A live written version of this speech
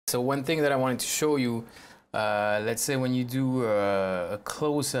So one thing that I wanted to show you, let's say when you do a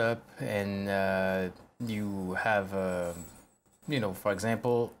close-up and you have, you know, for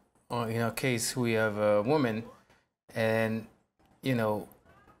example, in our case, we have a woman and, you know,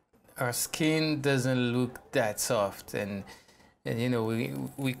 our skin doesn't look that soft, and you know,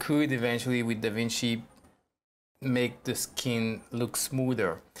 we could eventually with Davinci make the skin look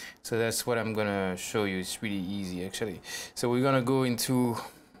smoother. So that's what I'm gonna show you. It's really easy actually. So we're gonna go into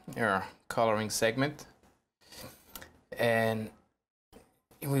our coloring segment and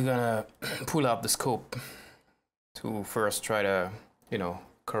we're gonna pull out the scope to first try to, you know,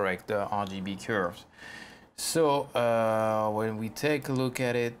 correct the RGB curves. So when we take a look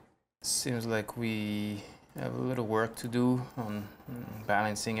at it, seems like we have a little work to do on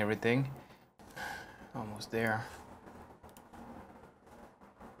balancing everything. Almost there.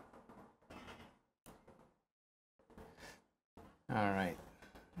 All right,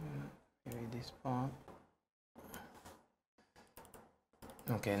 maybe this part.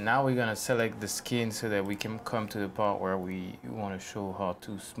 Okay, now we're gonna select the skin so that we can come to the part where we want to show how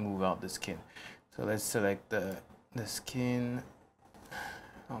to smooth out the skin. So let's select the skin.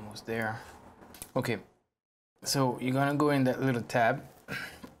 Almost there. Okay, so you're gonna go in that little tab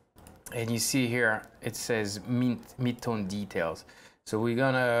and you see here it says mid-tone details. So we're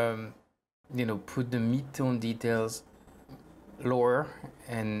gonna you know, put the mid-tone details lower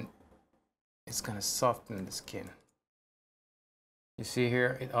and it's gonna soften the skin. You see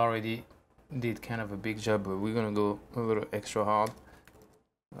here it already did kind of a big job, but we're gonna go a little extra hard.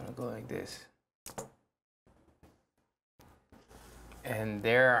 I'm gonna go like this. And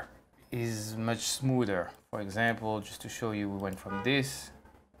there is much smoother. For example, just to show you, we went from this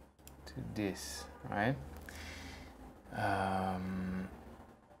to this, right?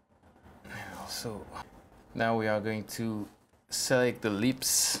 Also, now we are going to select the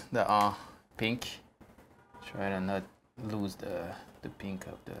lips that are pink. Try to not lose the pink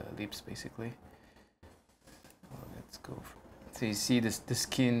of the lips, basically. Let's go. So you see this, the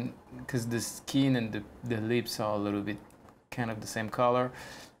skin, because the skin and the lips are a little bit kind of the same color.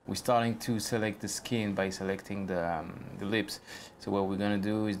 We're starting to select the skin by selecting the lips. So what we're gonna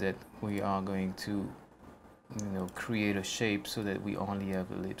do is that we are going to, you know, create a shape so that we only have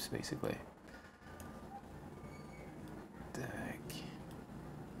the lips, basically.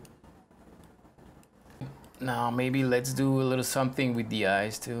 Now maybe let's do a little something with the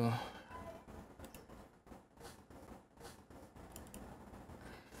eyes too.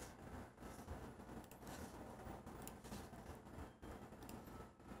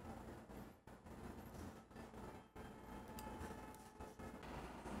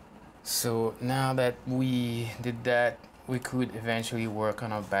 So now that we did that, we could eventually work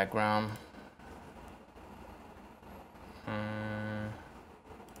on our background.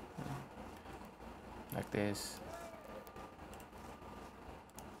 Like this.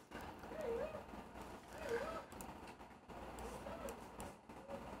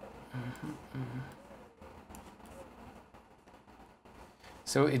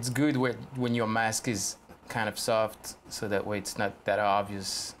 So it's good when your mask is kind of soft, so that way it's not that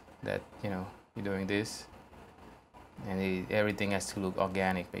obvious that, you know, you're doing this, and everything has to look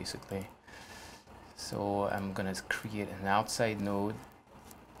organic, basically. So I'm gonna create an outside node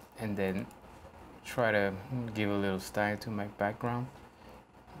and then try to give a little style to my background,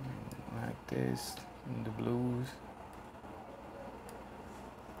 like this, in the blues.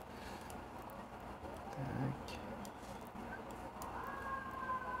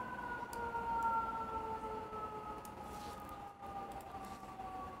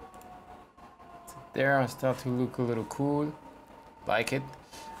 There I start to look a little cool, like it.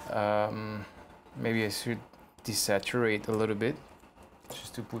 Maybe I should desaturate a little bit,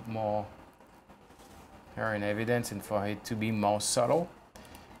 just to put more hair in evidence and for it to be more subtle.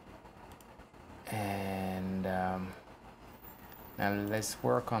 And now let's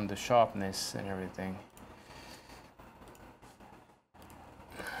work on the sharpness and everything.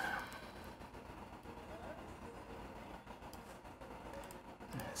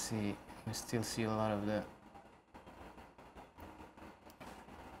 Let's see, we still see a lot of the.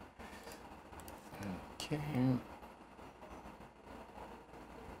 Okay.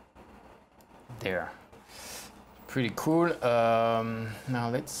 There. Pretty cool. Now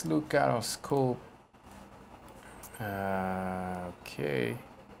let's look at our scope. Okay.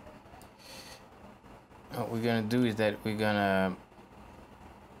 What we're gonna do is that we're gonna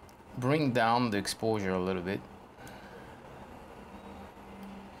bring down the exposure a little bit.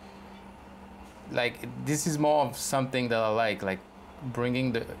 Like, this is more of something that I like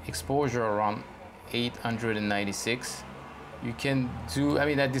bringing the exposure around 896. you can do, I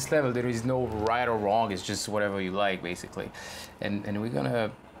mean, at this level there is no right or wrong, it's just whatever you like basically. And we're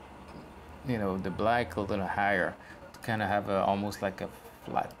gonna, you know, the black a little higher to kind of have a, almost like a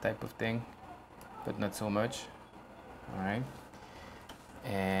flat type of thing, but not so much. All right,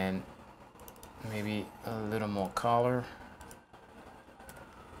 and maybe a little more color.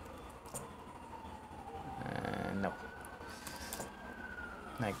 No,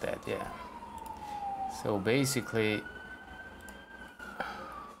 like that, yeah. So basically,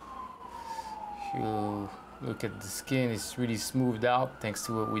 if you look at the skin, it's really smoothed out thanks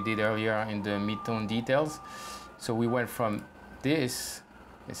to what we did earlier in the mid-tone details. So we went from this,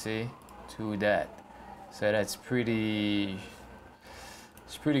 you see, to that. So that's pretty,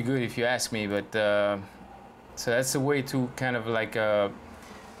 it's pretty good if you ask me. But so that's a way to kind of like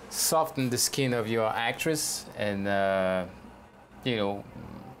soften the skin of your actress, and you know,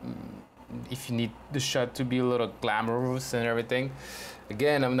 if you need the shot to be a little glamorous and everything.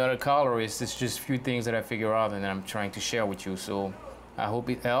 Again, I'm not a colorist, it's just a few things that I figure out and I'm trying to share with you, so I hope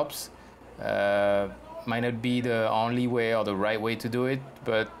it helps. Might not be the only way or the right way to do it,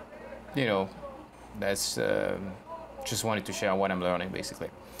 but you know, that's just wanted to share what I'm learning basically.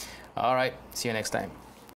 All right, see you next time.